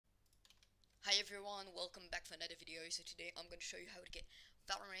Hi everyone, welcome back for another video. So today I'm going to show you how to get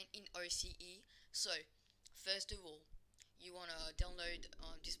Valorant in OCE. So first of all, you want to download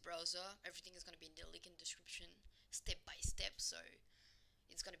this browser. Everything is going to be in the link in the description, step by step, so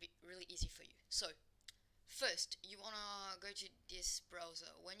it's going to be really easy for you. So first, you want to go to this browser.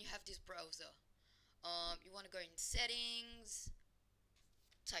 When you have this browser, you want to go in settings,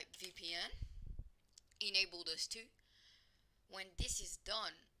 type VPN, enable those two. When this is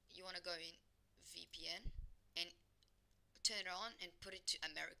done, you want to go in VPN and turn it on and put it to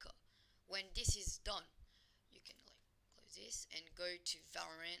America. When this is done, you can close this and go to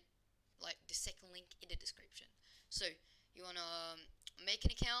Valorant, like the second link in the description. So you want to make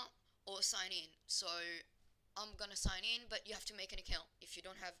an account or sign in. So I'm gonna sign in, but you have to make an account if you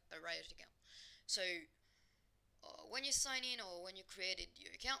don't have a Riot account. So when you sign in or when you created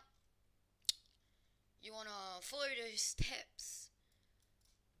your account, you want to follow those steps.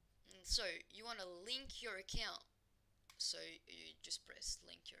 So you want to link your account. So you just press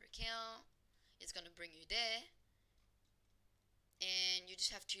link your account. It's gonna bring you there, and you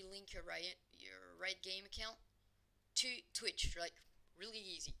just have to link your Riot game account to Twitch, like really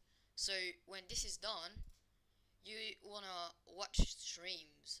easy. So when this is done, you wanna watch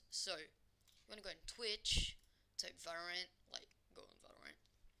streams. So you wanna go on Twitch, type Valorant, like go on Valorant,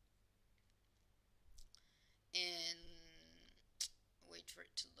 and wait for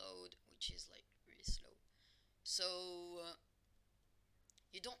it to load, which is like really slow. So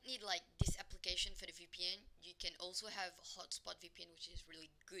you don't need like this application for the VPN. You can also have Hotspot VPN, which is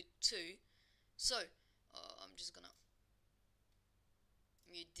really good too. So I'm just gonna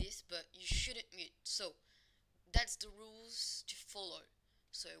mute this, but you shouldn't mute. So that's the rules to follow.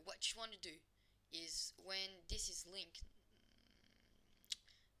 So what you want to do is when this is linked,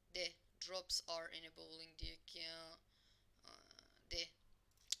 the drops are enabling the account. There.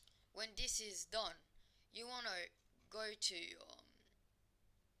 When this is done, you want to go to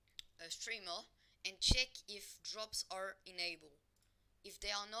a streamer and check if drops are enabled. If they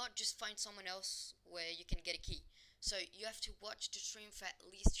are not, just find someone else where you can get a key. So you have to watch the stream for at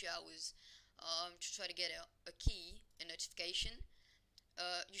least 2 hours to try to get a key, a notification.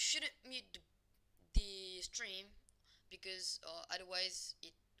 You shouldn't mute the stream because otherwise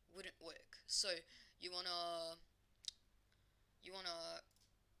it wouldn't work. So you wanna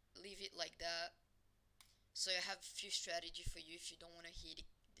leave it like that. So I have a few strategy for you if you don't want to hit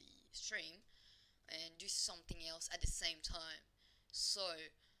the stream and do something else at the same time. So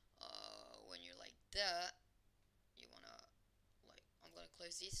when you're like that, you wanna I'm gonna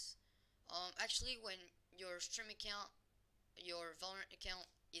close this. Actually, when your stream account, your Valorant account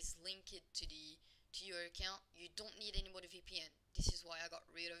is linked to your account, you don't need any more VPN. This is why I got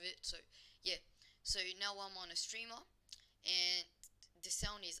rid of it. So yeah, so now I'm on a streamer and the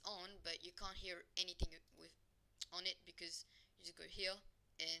sound is on, but you can't hear anything on it because you just go here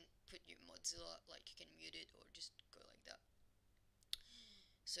and put your Mozilla, like you can mute it or just go like that.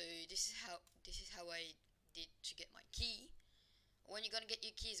 So this is how I did to get my key. When you're gonna get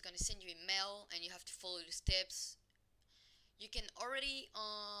your key, it's gonna send you a mail and you have to follow the steps. You can already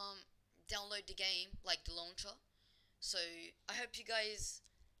download the game, like the launcher. So I hope you guys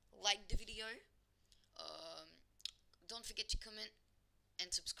liked the video. Don't forget to comment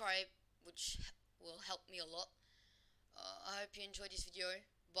and subscribe, which will help me a lot. I hope you enjoyed this video.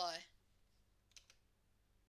 Bye.